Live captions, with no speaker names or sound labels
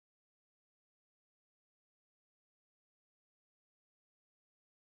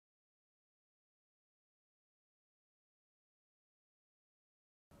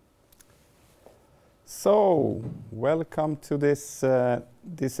So, welcome to this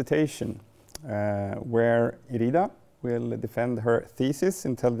dissertation where Irida will defend her thesis,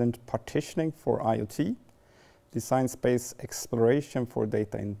 Intelligent Partitioning for IoT, Design Space Exploration for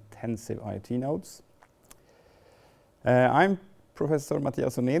Data-Intensive IoT Nodes. I'm Professor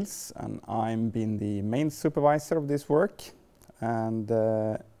Mattias and I'm been the main supervisor of this work, and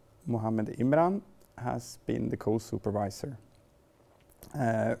Mohammed Imran has been the co-supervisor.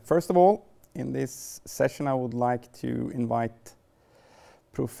 First of all, in this session I would like to invite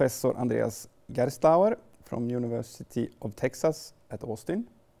Professor Andreas Gerstlauer from University of Texas at Austin.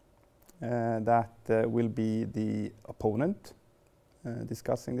 That will be the opponent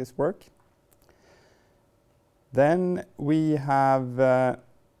discussing this work. Then we have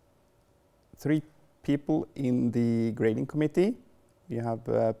three people in the grading committee. We have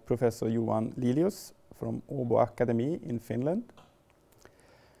Professor Johan Lilius from Akademi in Finland.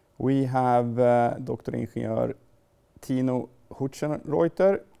 We have Dr. Engineer Tino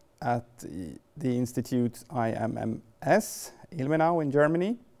Hutschenreuther at the Institut IMMS, Ilmenau in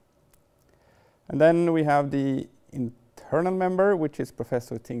Germany. And then we have the internal member, which is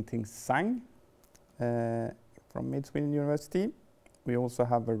Professor Tingting Zhang from Mid-Sweden University. We also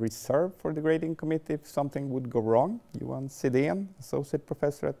have a reserve for the grading committee if something would go wrong, Johan Sidén, Associate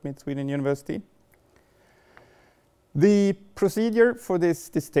Professor at Mid-Sweden University. The procedure for this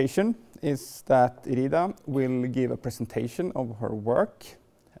dissertation is that Irida will give a presentation of her work,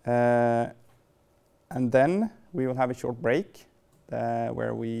 and then we will have a short break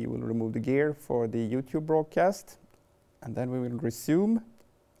where we will remove the gear for the YouTube broadcast, and then we will resume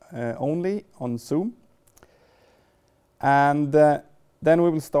only on Zoom. And then we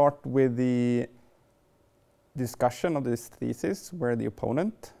will start with the discussion of this thesis, where the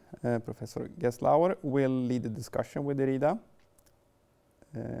opponent, Professor Gerstlauer, will lead the discussion with Irida.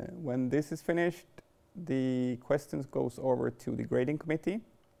 When this is finished, the questions goes over to the grading committee,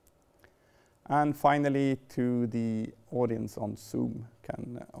 and finally to the audience on Zoom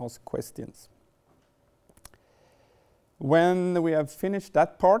can ask questions. When we have finished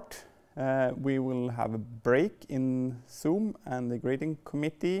that part, we will have a break in Zoom, and the grading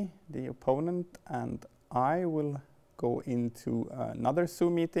committee, the opponent, and I will go into another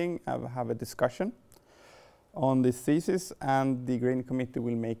Zoom meeting and have a discussion on this thesis, and the grading committee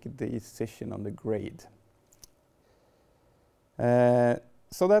will make a decision on the grade.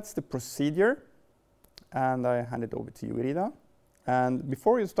 So that's the procedure, and I hand it over to you, Irida. And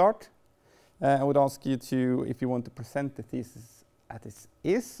before you start, I would ask you to, if you want to present the thesis as it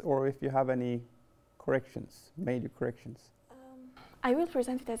is, or if you have any corrections, major corrections. I will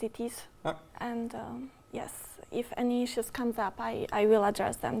present it as it is, and yes, if any issues comes up, I will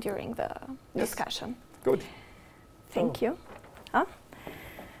address them during the discussion. Good. Thank you.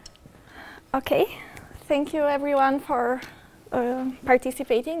 Okay, thank you everyone for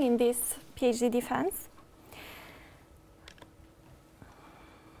participating in this PhD defense.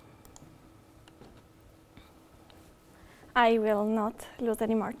 I will not lose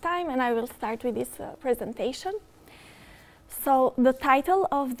any more time, and I will start with this presentation. So the title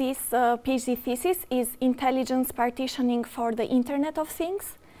of this PhD thesis is Intelligence Partitioning for the Internet of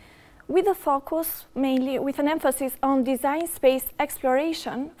Things, with a focus mainly with an emphasis on design space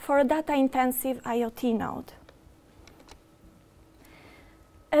exploration for a data-intensive IoT node.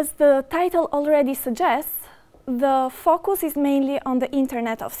 As the title already suggests, the focus is mainly on the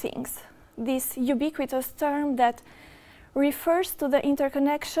Internet of Things, this ubiquitous term that refers to the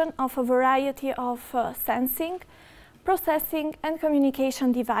interconnection of a variety of sensing, processing and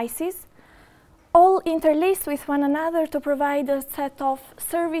communication devices, all interlaced with one another to provide a set of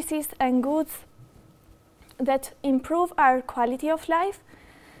services and goods that improve our quality of life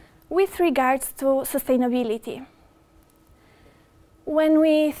with regards to sustainability. When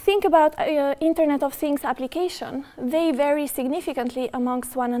we think about Internet of Things application, they vary significantly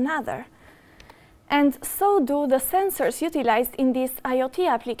amongst one another, and so do the sensors utilized in these IoT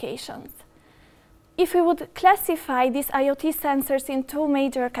applications. If we would classify these IoT sensors in two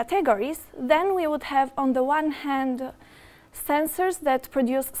major categories, then we would have on the one hand sensors that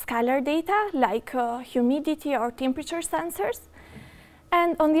produce scalar data, like humidity or temperature sensors.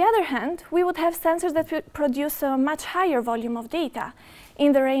 And on the other hand, we would have sensors that produce a much higher volume of data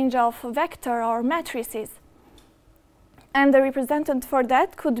in the range of vector or matrices. And the representative for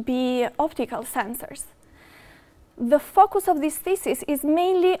that could be optical sensors. The focus of this thesis is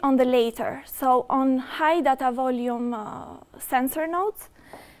mainly on the latter, so on high data volume sensor nodes,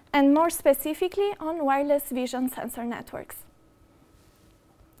 and more specifically on wireless vision sensor networks.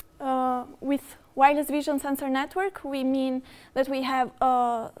 With wireless vision sensor network, we mean that we have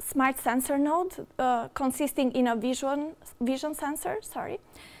a smart sensor node consisting in a vision sensor,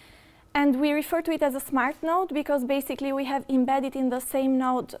 and we refer to it as a smart node because basically we have embedded in the same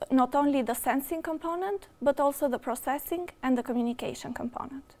node not only the sensing component, but also the processing and the communication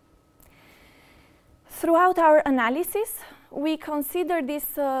component. Throughout our analysis, we consider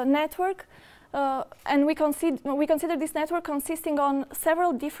this network and we consider this network consisting on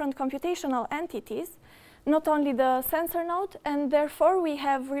several different computational entities, not only the sensor node, and therefore we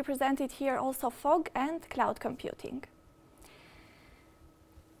have represented here also fog and cloud computing.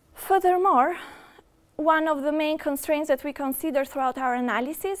 Furthermore, one of the main constraints that we consider throughout our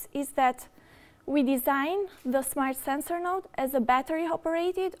analysis is that we design the smart sensor node as a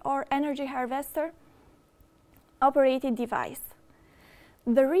battery-operated or energy harvester-operated device.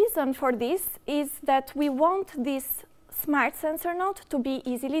 The reason for this is that we want this smart sensor node to be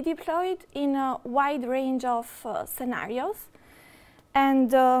easily deployed in a wide range of scenarios. And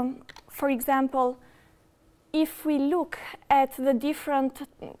for example, if we look at the different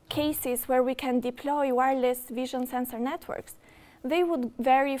cases where we can deploy wireless vision sensor networks, they would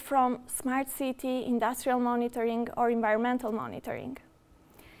vary from smart city, industrial monitoring, or environmental monitoring.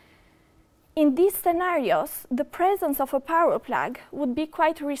 In these scenarios, the presence of a power plug would be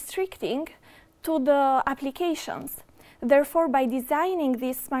quite restricting to the applications. Therefore, by designing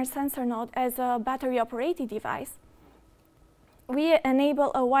this smart sensor node as a battery-operated device, we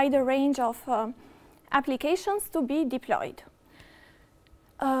enable a wider range of applications to be deployed.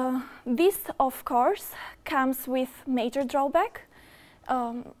 This, of course, comes with major drawback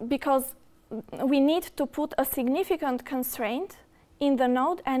because we need to put a significant constraint in the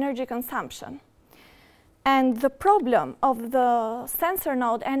node energy consumption. And the problem of the sensor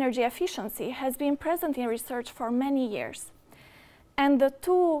node energy efficiency has been present in research for many years. And the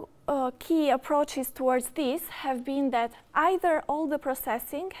two key approaches towards this have been that either all the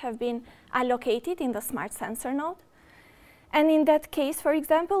processing have been allocated in the smart sensor node, and in that case, for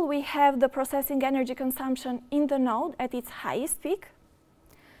example, we have the processing energy consumption in the node at its highest peak,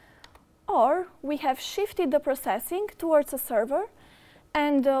 or we have shifted the processing towards a server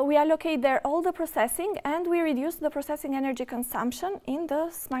and we allocate there all the processing and we reduce the processing energy consumption in the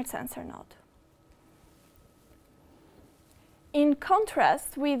smart sensor node. In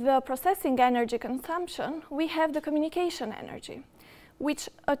contrast with the processing energy consumption, we have the communication energy, which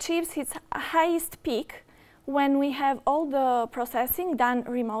achieves its highest peak when we have all the processing done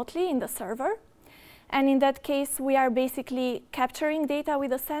remotely in the server. And in that case, we are basically capturing data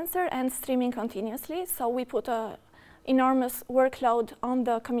with a sensor and streaming continuously. So we put an enormous workload on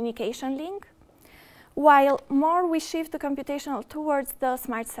the communication link. While more we shift the computational towards the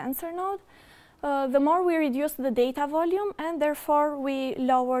smart sensor node, the more we reduce the data volume, and therefore we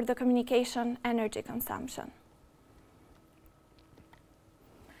lower the communication energy consumption.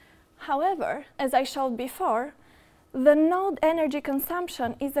 However, as I showed before, the node energy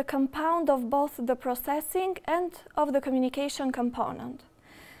consumption is a compound of both the processing and of the communication component.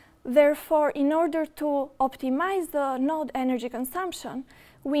 Therefore, in order to optimize the node energy consumption,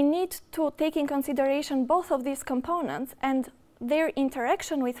 we need to take in consideration both of these components and their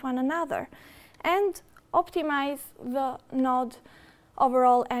interaction with one another, and optimize the node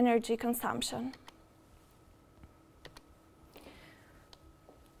overall energy consumption.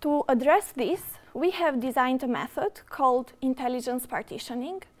 To address this, we have designed a method called intelligence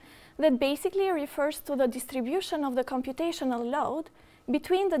partitioning that basically refers to the distribution of the computational load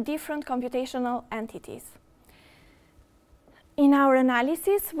between the different computational entities. In our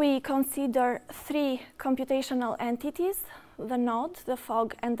analysis, we consider three computational entities: the node, the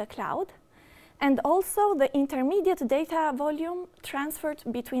fog, and the cloud, and also the intermediate data volume transferred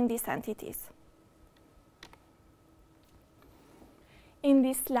between these entities. In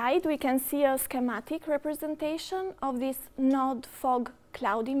this slide, we can see a schematic representation of this node fog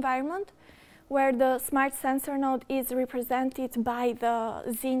cloud environment, where the smart sensor node is represented by the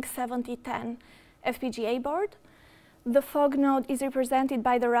Zinc 7010 FPGA board. The fog node is represented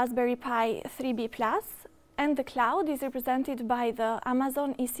by the Raspberry Pi 3B+, and the cloud is represented by the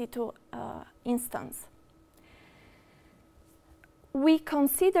Amazon EC2 instance. We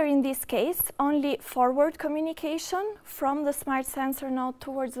consider in this case only forward communication from the smart sensor node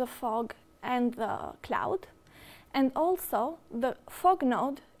towards the fog and the cloud, and also the fog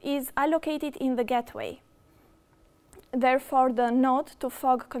node is allocated in the gateway. Therefore, the node to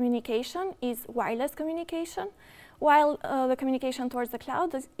fog communication is wireless communication, while the communication towards the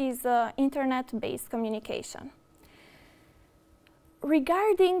cloud is internet-based communication.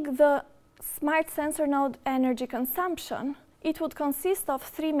 Regarding the smart sensor node energy consumption, it would consist of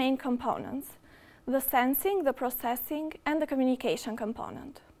three main components. the sensing, the processing, and the communication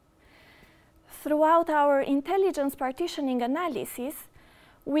component. Throughout our intelligence partitioning analysis,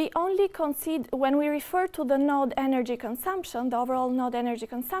 we only consider, when we refer to the node energy consumption, the overall node energy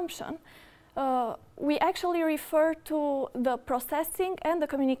consumption, we actually refer to the processing and the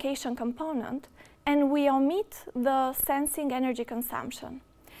communication component, and we omit the sensing energy consumption.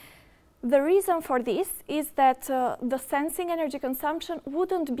 The reason for this is that the sensing energy consumption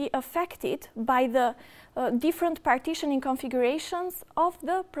wouldn't be affected by the different partitioning configurations of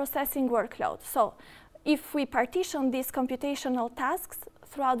the processing workload. So if we partition these computational tasks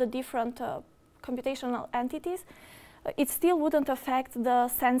throughout the different computational entities, it still wouldn't affect the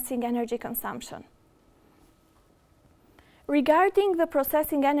sensing energy consumption. Regarding the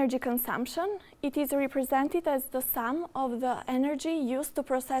processing energy consumption, it is represented as the sum of the energy used to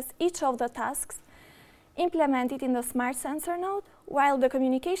process each of the tasks implemented in the smart sensor node, while the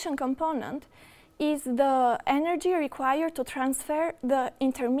communication component is the energy required to transfer the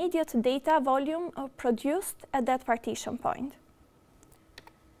intermediate data volume produced at that partition point.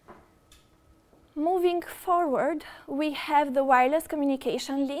 Moving forward, we have the wireless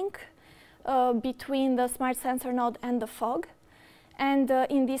communication link between the smart sensor node and the fog. And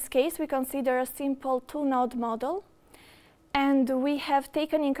in this case, we consider a simple two-node model. And we have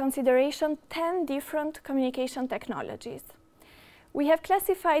taken in consideration 10 different communication technologies. We have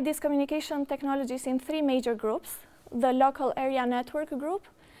classified these communication technologies in 3 major groups: the local area network group,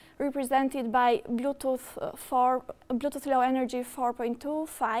 represented by Bluetooth Low Energy 4.2,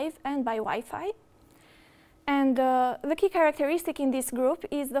 5, and by Wi-Fi. And the key characteristic in this group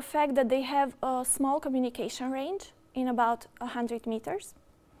is the fact that they have a small communication range in about 100 meters.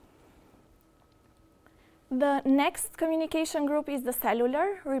 The next communication group is the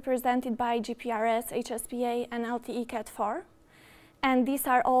cellular, represented by GPRS, HSPA, and LTE Cat4. And these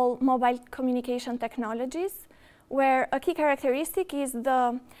are all mobile communication technologies, where a key characteristic is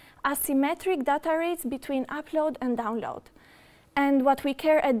the asymmetric data rates between upload and download. And what we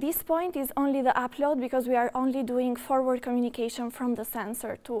care at this point is only the upload, because we are only doing forward communication from the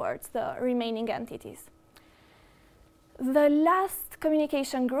sensor towards the remaining entities. The last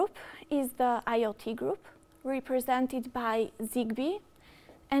communication group is the IoT group, represented by Zigbee,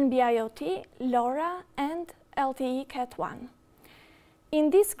 NB-IoT, LoRa, and LTE Cat1. In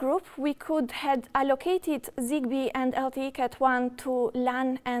this group, we could have allocated Zigbee and LTE Cat1 to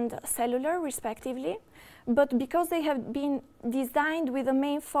LAN and cellular, respectively. But because they have been designed with a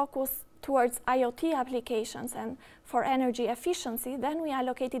main focus towards IoT applications and for energy efficiency, then we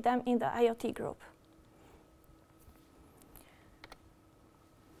allocated them in the IoT group.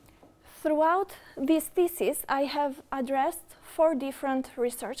 Throughout this thesis, I have addressed 4 different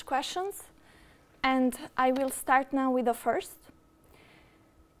research questions, and I will start now with the first.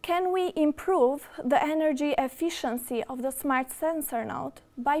 Can we improve the energy efficiency of the smart sensor node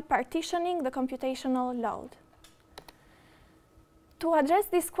by partitioning the computational load? To address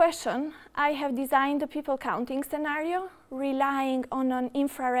this question, I have designed a people counting scenario relying on an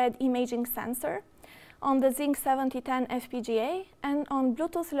infrared imaging sensor, on the Zinc 7010 FPGA, and on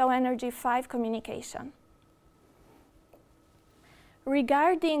Bluetooth Low Energy 5 communication.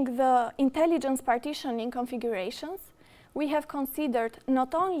 Regarding the intelligence partitioning configurations, we have considered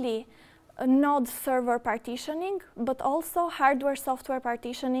not only node server partitioning, but also hardware-software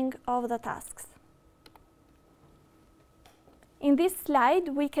partitioning of the tasks. In this slide,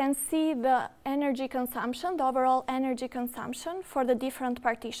 we can see the energy consumption, the overall energy consumption for the different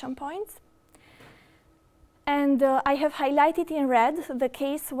partition points. And I have highlighted in red the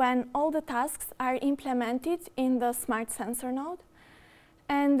case when all the tasks are implemented in the smart sensor node.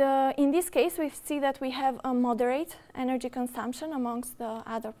 And in this case, we see that we have a moderate energy consumption amongst the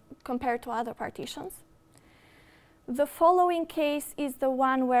other, compared to other partitions. The following case is the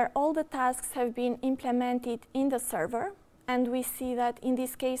one where all the tasks have been implemented in the server. And we see that in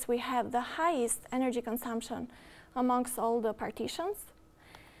this case, we have the highest energy consumption amongst all the partitions.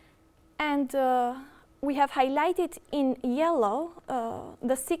 And we have highlighted in yellow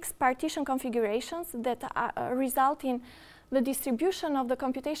the 6 partition configurations that result in the distribution of the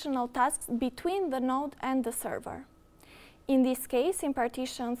computational tasks between the node and the server. In this case, in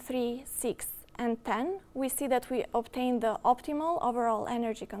partition 3, 6, and 10, we see that we obtain the optimal overall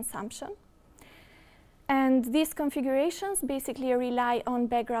energy consumption. And these configurations basically rely on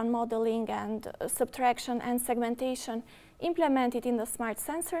background modeling and subtraction and segmentation implemented in the smart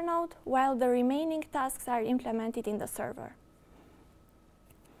sensor node, while the remaining tasks are implemented in the server.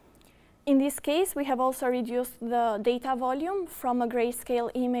 In this case, we have also reduced the data volume from a grayscale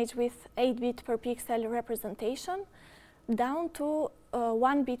image with 8-bit per pixel representation down to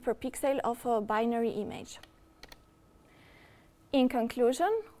 1 bit per pixel of a binary image. In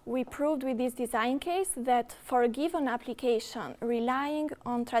conclusion, we proved with this design case that for a given application relying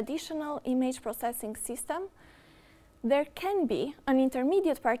on traditional image processing system, there can be an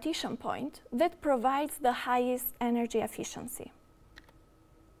intermediate partition point that provides the highest energy efficiency.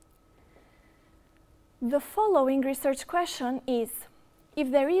 The following research question is, if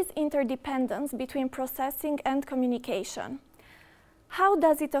there is interdependence between processing and communication, how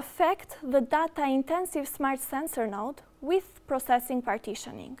does it affect the data-intensive smart sensor node with processing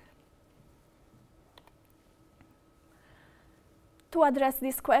partitioning? To address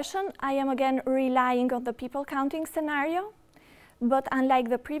this question, I am again relying on the people counting scenario, but unlike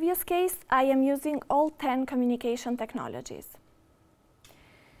the previous case, I am using all 10 communication technologies.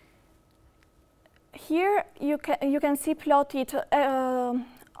 Here you can see plotted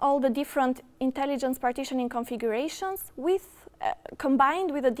all the different intelligence partitioning configurations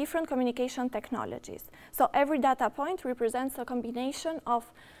combined with the different communication technologies. So every data point represents a combination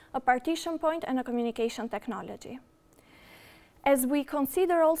of a partition point and a communication technology. As we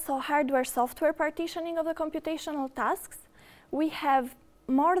consider also hardware-software partitioning of the computational tasks, we have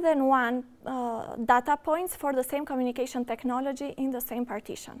more than one data points for the same communication technology in the same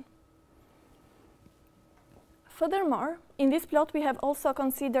partition. Furthermore, in this plot we have also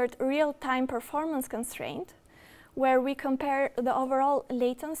considered real-time performance constraint, where we compare the overall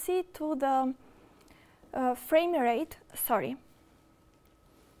latency to the frame rate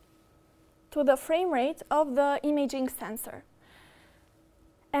of the imaging sensor.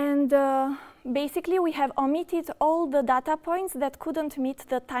 And basically we have omitted all the data points that couldn't meet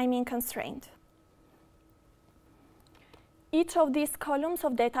the timing constraint. Each of these columns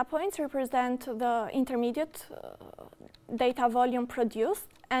of data points represent the intermediate data volume produced,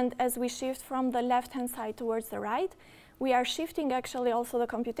 and as we shift from the left-hand side towards the right, we are shifting actually also the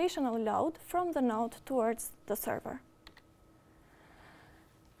computational load from the node towards the server.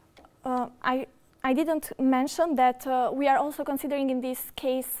 I didn't mention that we are also considering in this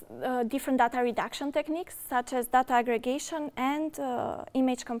case different data reduction techniques, such as data aggregation and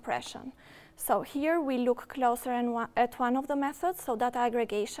image compression. So here we look closer at one of the methods, so data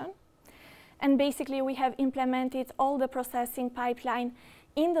aggregation. And basically we have implemented all the processing pipeline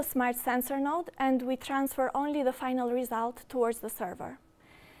in the smart sensor node, and we transfer only the final result towards the server.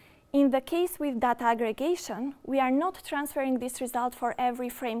 In the case with data aggregation, we are not transferring this result for every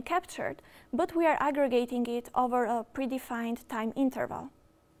frame captured, but we are aggregating it over a predefined time interval.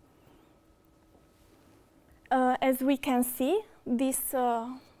 As we can see, this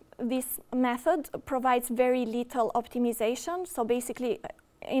method provides very little optimization. So basically,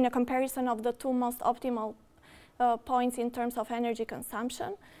 in a comparison of the two most optimal points in terms of energy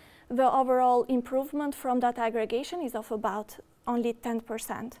consumption, the overall improvement from data aggregation is of about only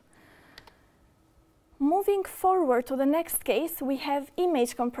 10%. Moving forward to the next case, we have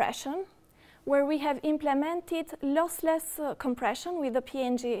image compression, where we have implemented lossless compression with the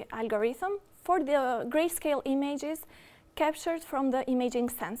PNG algorithm for the grayscale images captured from the imaging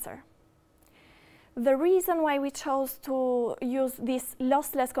sensor. The reason why we chose to use this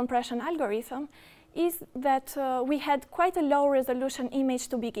lossless compression algorithm is that we had quite a low resolution image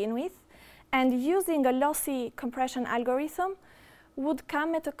to begin with, and using a lossy compression algorithm would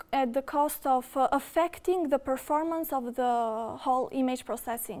come at the cost of affecting the performance of the whole image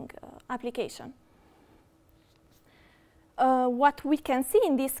processing application. What we can see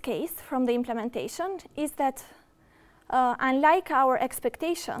in this case from the implementation is that unlike our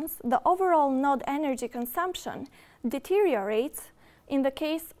expectations, the overall node energy consumption deteriorates in the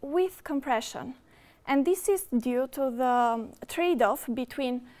case with compression. And this is due to the trade-off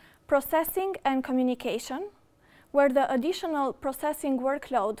between processing and communication, where the additional processing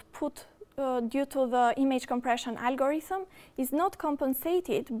workload put due to the image compression algorithm is not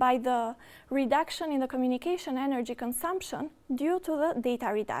compensated by the reduction in the communication energy consumption due to the data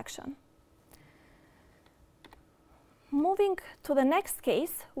reduction. Moving to the next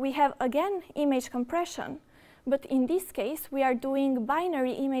case, we have again image compression, but in this case we are doing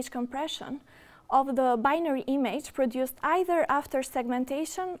binary image compression of the binary image produced either after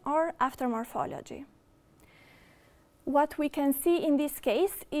segmentation or after morphology. What we can see in this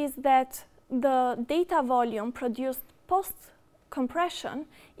case is that the data volume produced post-compression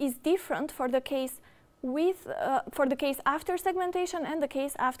is different for the case after segmentation and the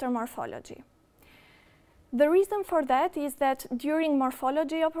case after morphology. The reason for that is that during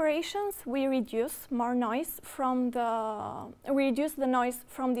morphology operations, we reduce the noise from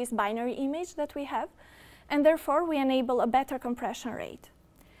this binary image that we have, and therefore we enable a better compression rate.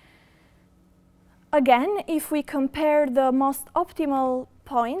 Again, if we compare the most optimal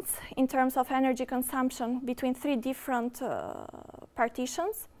points in terms of energy consumption between 3 different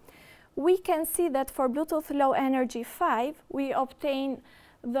partitions, we can see that for Bluetooth Low Energy 5, we obtain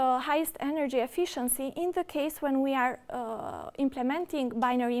the highest energy efficiency in the case when we are implementing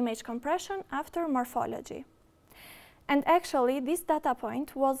binary image compression after morphology. And actually, this data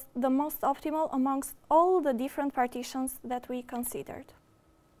point was the most optimal amongst all the different partitions that we considered.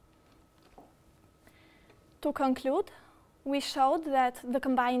 To conclude, we showed that the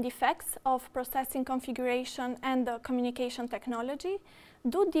combined effects of processing configuration and the communication technology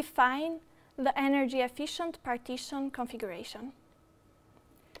do define the energy-efficient partition configuration.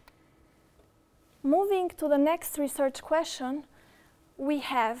 Moving to the next research question, we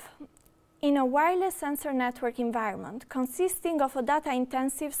have, in a wireless sensor network environment consisting of a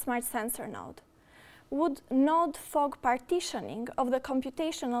data-intensive smart sensor node, would node fog partitioning of the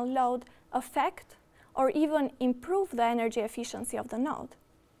computational load affect or even improve the energy efficiency of the node?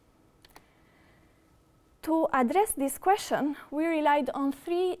 To address this question, we relied on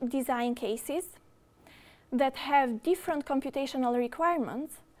 3 design cases that have different computational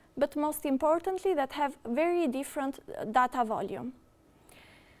requirements, but most importantly, that have very different data volume.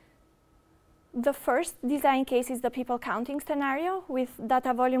 The first design case is the people counting scenario, with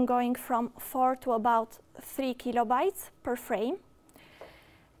data volume going from 4 to about 3 kilobytes per frame.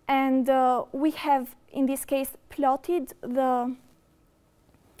 And we have, in this case, plotted the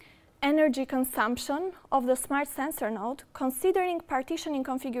energy consumption of the smart sensor node, considering partitioning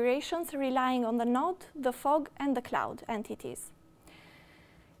configurations relying on the node, the fog, and the cloud entities.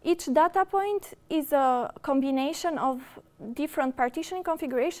 Each data point is a combination of different partitioning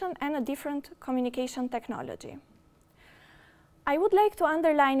configuration and a different communication technology. I would like to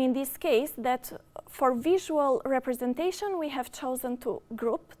underline in this case that for visual representation, we have chosen to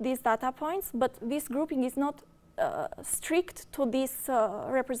group these data points, but this grouping is not strict to these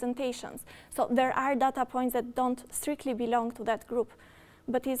representations. So there are data points that don't strictly belong to that group,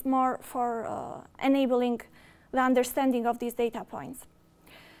 but is more for enabling the understanding of these data points.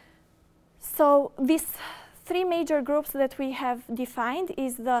 So these 3 major groups that we have defined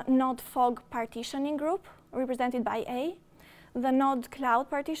is the node fog partitioning group, represented by A, the node cloud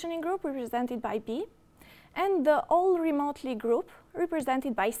partitioning group, represented by B, and the all remotely group,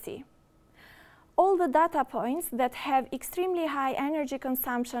 represented by C. All the data points that have extremely high energy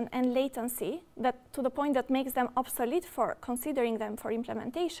consumption and latency, that to the point that makes them obsolete for considering them for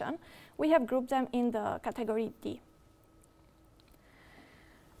implementation, we have grouped them in the category D.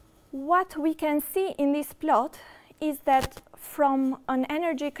 What we can see in this plot is that from an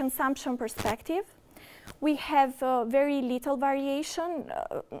energy consumption perspective, we have very little variation,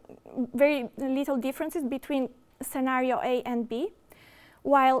 very little differences between scenario A and B,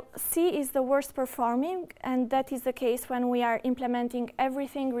 while C is the worst performing, and that is the case when we are implementing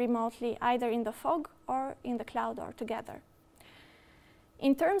everything remotely, either in the fog or in the cloud or together.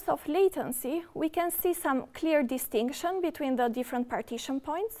 In terms of latency, we can see some clear distinction between the different partition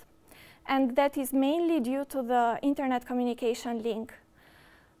points, and that is mainly due to the internet communication link.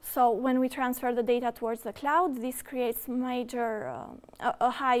 So when we transfer the data towards the cloud, this creates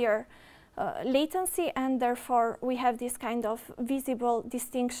a higher latency, and therefore we have this kind of visible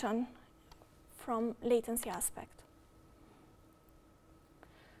distinction from latency aspect.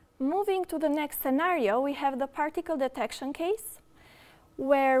 Moving to the next scenario, we have the particle detection case,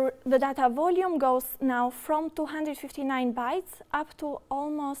 where the data volume goes now from 259 bytes up to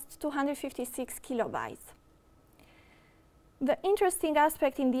almost 256 kilobytes. The interesting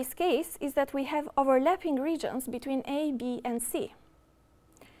aspect in this case is that we have overlapping regions between A, B, and C.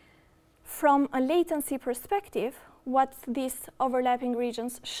 From a latency perspective, what these overlapping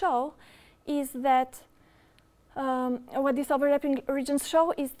regions show is that the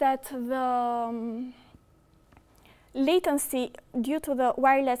latency due to the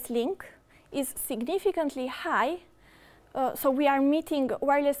wireless link is significantly high. So we are meeting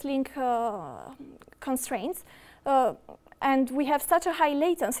wireless link constraints, and we have such a high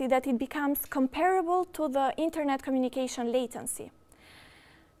latency that it becomes comparable to the internet communication latency.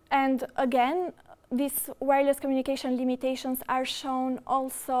 And again, these wireless communication limitations are shown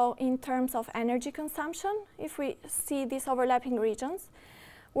also in terms of energy consumption. If we see these overlapping regions,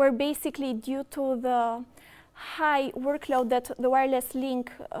 where basically due to the high workload that the wireless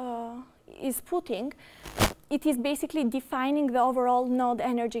link is putting, it is basically defining the overall node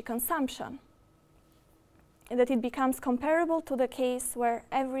energy consumption, and that it becomes comparable to the case where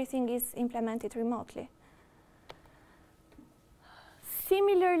everything is implemented remotely.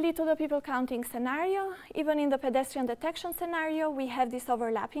 Similarly to the people counting scenario, even in the pedestrian detection scenario, we have these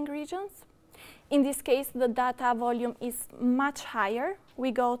overlapping regions. In this case, the data volume is much higher.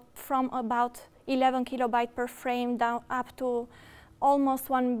 We go from about 11 kilobyte per frame down up to almost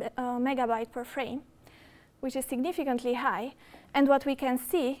 1 megabyte per frame, which is significantly high. And what we can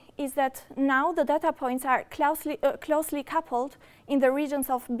see is that now the data points are closely coupled in the regions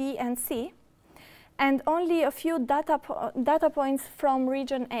of B and C, and only a few data points from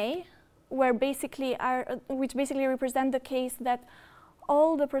region A, which basically represent the case that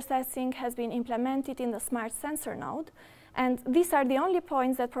all the processing has been implemented in the smart sensor node. And these are the only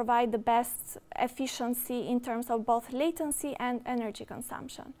points that provide the best efficiency in terms of both latency and energy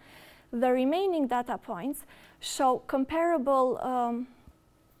consumption. The remaining data points show comparable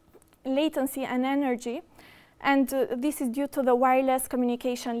latency and energy, and this is due to the wireless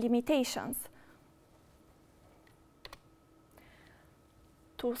communication limitations.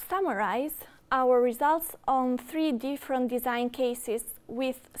 To summarize, our results on 3 different design cases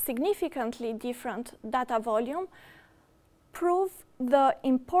with significantly different data volume prove the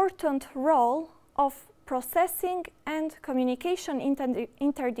important role of processing and communication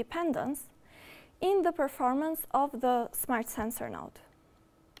interdependence in the performance of the smart sensor node.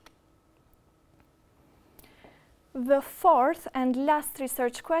 The fourth and last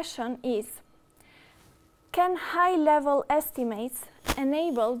research question is, can high-level estimates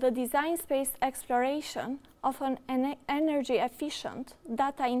enable the design space exploration of an energy-efficient,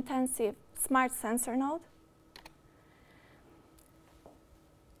 data-intensive smart sensor node?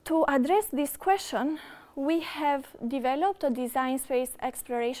 To address this question, we have developed a design space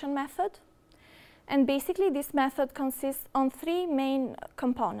exploration method. And basically, this method consists on 3 main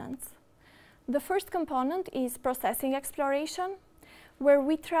components. The first component is processing exploration, where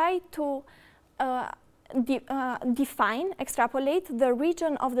we try to extrapolate the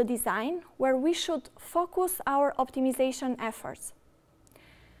region of the design where we should focus our optimization efforts.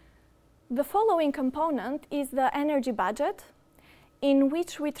 The following component is the energy budget, in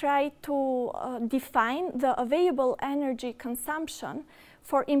which we try to define the available energy consumption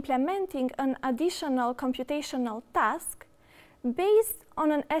for implementing an additional computational task based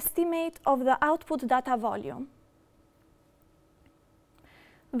on an estimate of the output data volume.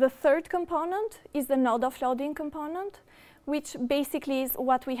 The third component is the node offloading component, which basically is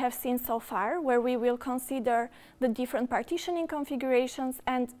what we have seen so far, where we will consider the different partitioning configurations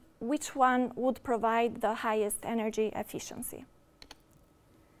and which one would provide the highest energy efficiency.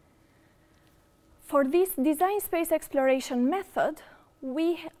 For this design space exploration method,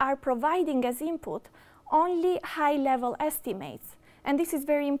 we are providing as input only high-level estimates. And this is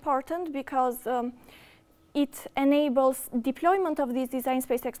very important because it enables deployment of this design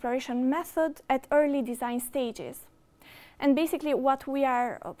space exploration method at early design stages. And basically what we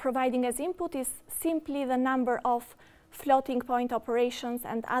are providing as input is simply the number of floating point operations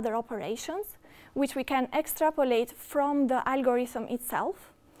and other operations, which we can extrapolate from the algorithm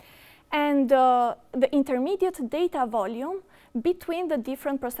itself, and the intermediate data volume between the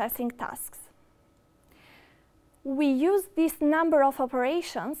different processing tasks. We use this number of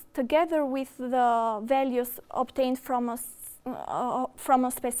operations together with the values obtained from a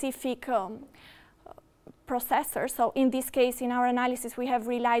specific processor. So in this case, in our analysis, we have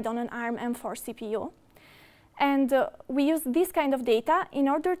relied on an ARM M4 CPU. And we use this kind of data in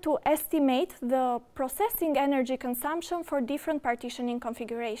order to estimate the processing energy consumption for different partitioning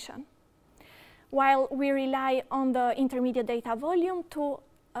configuration, while we rely on the intermediate data volume to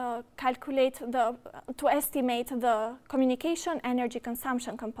estimate the communication energy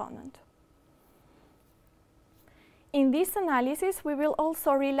consumption component. In this analysis, we will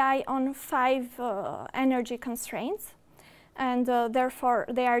also rely on 5 energy constraints, and therefore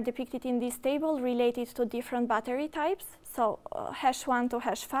they are depicted in this table related to different battery types. So hash 1 to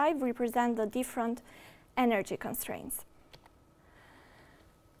hash 5 represent the different energy constraints.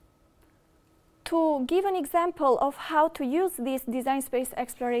 To give an example of how to use this design space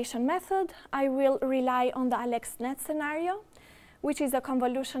exploration method, I will rely on the AlexNet scenario, which is a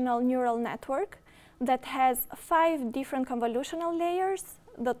convolutional neural network that has 5 different convolutional layers,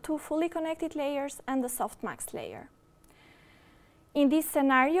 the 2 fully connected layers, and the softmax layer. In this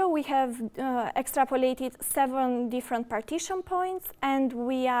scenario, we have extrapolated 7 different partition points, and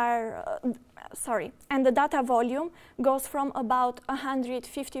and the data volume goes from about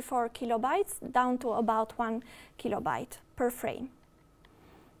 154 kilobytes down to about 1 kilobyte per frame.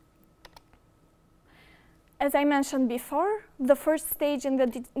 As I mentioned before, the first stage in the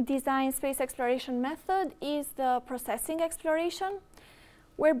design space exploration method is the processing exploration,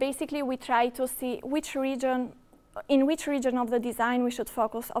 where basically we try to see in which region of the design we should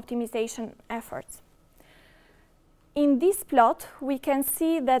focus optimization efforts. In this plot, we can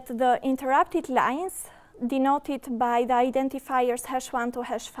see that the interrupted lines denoted by the identifiers #1 to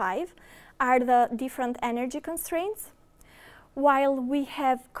 #5 are the different energy constraints, while we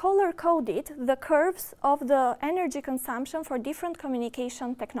have color-coded the curves of the energy consumption for different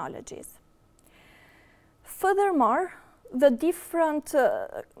communication technologies. Furthermore,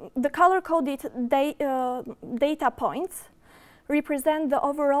 the color-coded data points represent the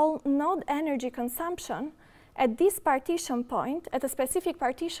overall node energy consumption at this partition point, at a specific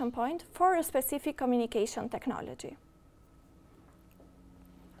partition point for a specific communication technology.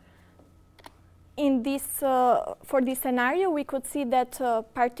 In this, for this scenario, we could see that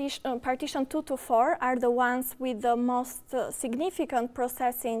partition 2 to 4 are the ones with the most significant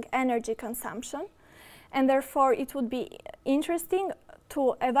processing energy consumption, and therefore it would be interesting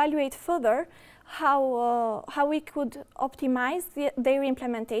to evaluate further how we could optimize their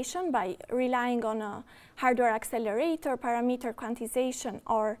implementation by relying on a hardware accelerator, parameter quantization,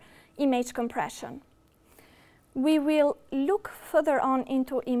 or image compression. We will look further on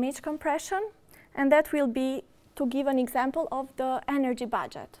into image compression, and that will be to give an example of the energy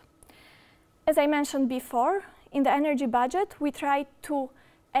budget. As I mentioned before, in the energy budget, we try to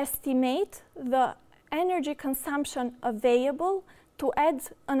estimate the energy consumption available to add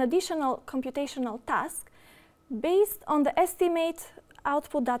an additional computational task based on the estimate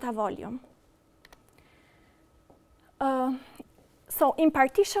output data volume. So in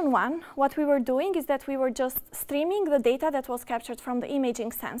partition 1, what we were doing is that we were just streaming the data that was captured from the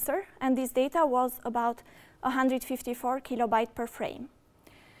imaging sensor, and this data was about 154 kilobytes per frame.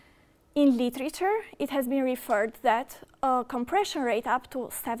 In literature, it has been referred that a compression rate up to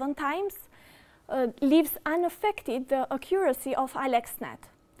 7 times leaves unaffected the accuracy of AlexNet.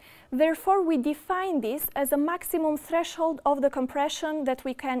 Therefore, we define this as a maximum threshold of the compression that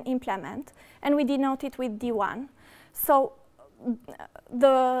we can implement, and we denote it with D1. So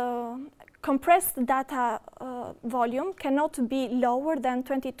the compressed data volume cannot be lower than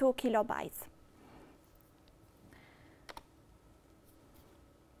 22 kilobytes.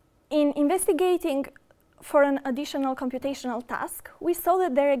 In investigating for an additional computational task, we saw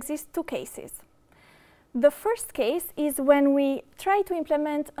that there exist 2 cases. The first case is when we try to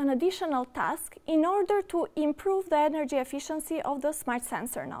implement an additional task in order to improve the energy efficiency of the smart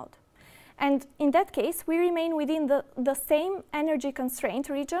sensor node. And in that case, we remain within the same energy constraint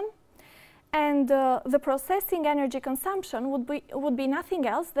region, and the processing energy consumption would be nothing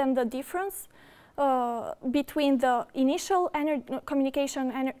else than the difference between the initial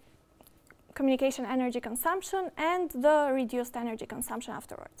communication energy consumption and the reduced energy consumption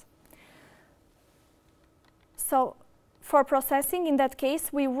afterwards. So for processing, in that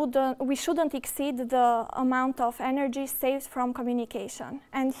case, we shouldn't exceed the amount of energy saved from communication.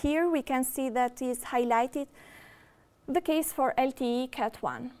 And here we can see that is highlighted the case for LTE Cat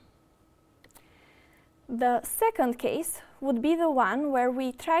 1. The second case would be the one where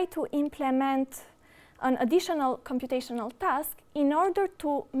we try to implement an additional computational task in order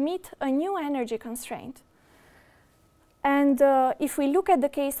to meet a new energy constraint. And if we look at the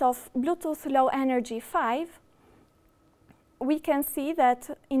case of Bluetooth Low Energy 5, we can see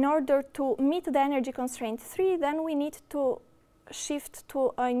that in order to meet the energy constraint 3, then we need to shift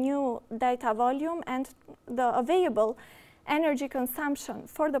to a new data volume, and the available energy consumption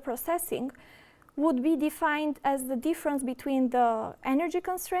for the processing would be defined as the difference between the energy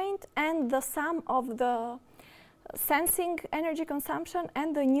constraint and the sum of the sensing energy consumption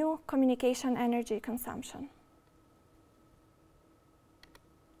and the new communication energy consumption.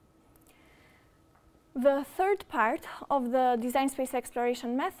 The third part of the design space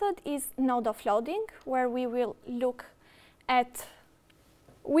exploration method is node offloading, where we will look at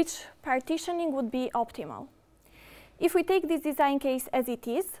which partitioning would be optimal. If we take this design case as it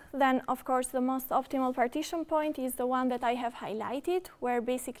is, then of course the most optimal partition point is the one that I have highlighted, where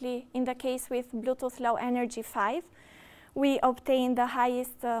basically in the case with Bluetooth Low Energy 5, we obtain the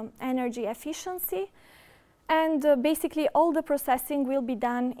highest energy efficiency, and basically all the processing will be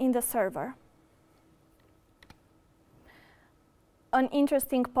done in the server. An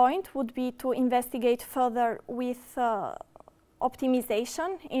interesting point would be to investigate further with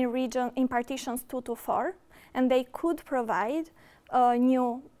optimization in partitions 2 to 4, and they could provide a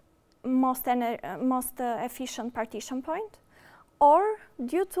new most efficient partition point, or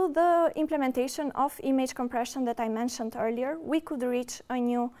due to the implementation of image compression that I mentioned earlier, we could reach a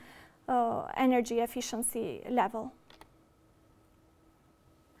new energy efficiency level.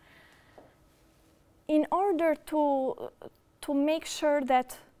 In order to make sure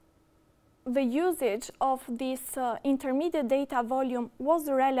that the usage of this intermediate data volume was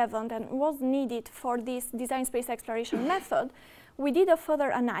relevant and was needed for this design space exploration method, we did a further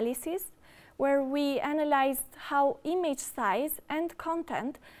analysis where we analyzed how image size and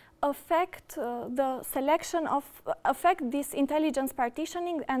content affect the selection of, affect this intelligence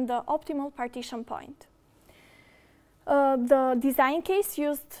partitioning and the optimal partition point. The design case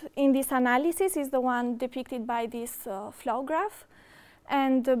used in this analysis is the one depicted by this flow graph.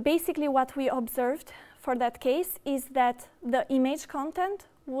 And basically what we observed for that case is that the image content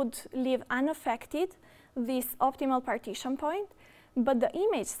would leave unaffected this optimal partition point, but the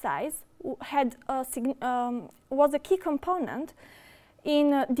image size had was a key component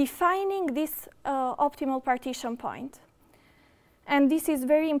in defining this optimal partition point. And this is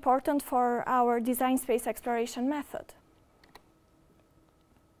very important for our design space exploration method.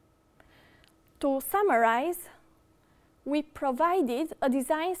 To summarize, we provided a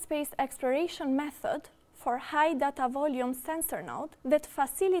design space exploration method for high data volume sensor node that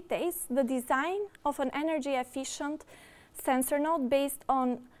facilitates the design of an energy efficient sensor node based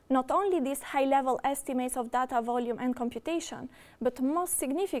on not only these high level estimates of data volume and computation, but most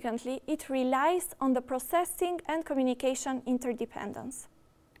significantly, it relies on the processing and communication interdependence.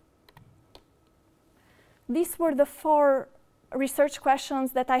 These were the 4 research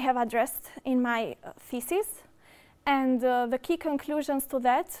questions that I have addressed in my thesis. And the key conclusions to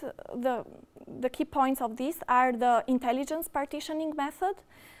that, the key points of this are the intelligence partitioning method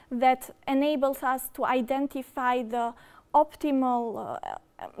that enables us to identify the optimal,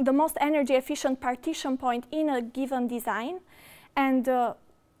 the most energy efficient partition point in a given design. And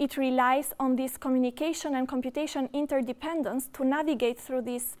it relies on this communication and computation interdependence to navigate through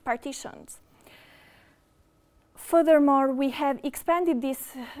these partitions. Furthermore, we have expanded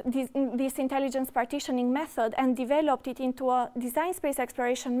this intelligence partitioning method and developed it into a design space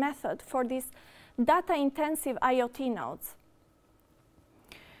exploration method for these data-intensive IoT nodes.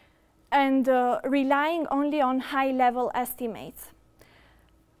 And relying only on high-level estimates.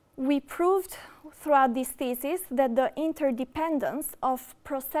 We proved throughout this thesis that the interdependence of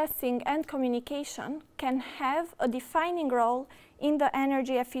processing and communication can have a defining role in the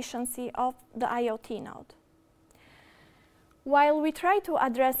energy efficiency of the IoT node. While we try to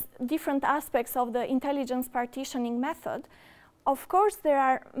address different aspects of the intelligence partitioning method, of course there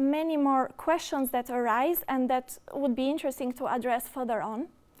are many more questions that arise and that would be interesting to address further on.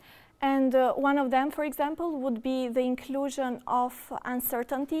 And one of them, for example, would be the inclusion of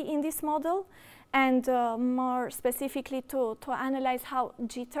uncertainty in this model, and more specifically to analyze how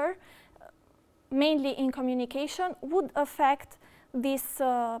jitter, mainly in communication, would affect these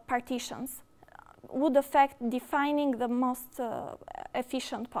partitions, would affect defining the most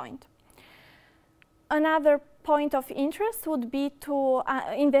efficient point. Another point of interest would be to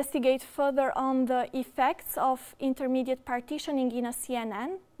investigate further on the effects of intermediate partitioning in a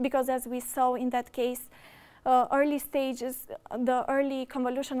CNN, because as we saw in that case, early stages, the early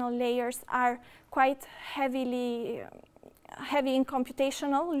convolutional layers are quite heavy in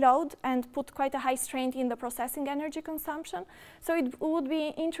computational load and put quite a high strain in the processing energy consumption. So it would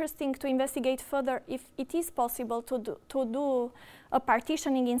be interesting to investigate further if it is possible to do a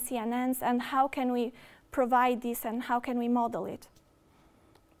partitioning in CNNs, and how can we provide this and how can we model it.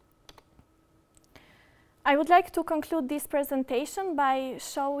 I would like to conclude this presentation by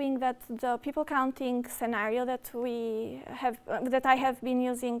showing that the people counting scenario that I have been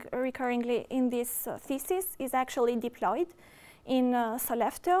using recurringly in this thesis is actually deployed in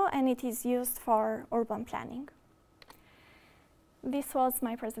Sollefteå, and it is used for urban planning. This was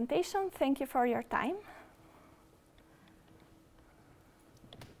my presentation. Thank you for your time.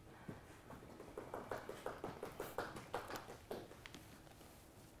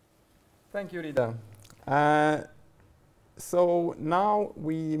 Thank you, Irida. So now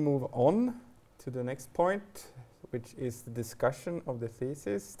we move on to the next point, which is the discussion of the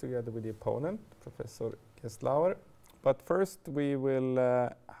thesis together with the opponent, Professor Gerstlauer. But first we will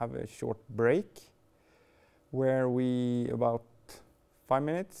have a short break where we, about 5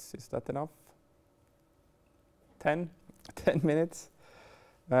 minutes, is that enough? 10 minutes,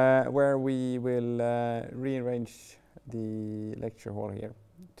 where we will rearrange the lecture hall here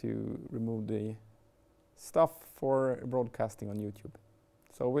to remove the stuff for broadcasting on YouTube.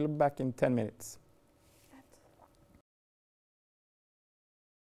 So we'll be back in 10 minutes.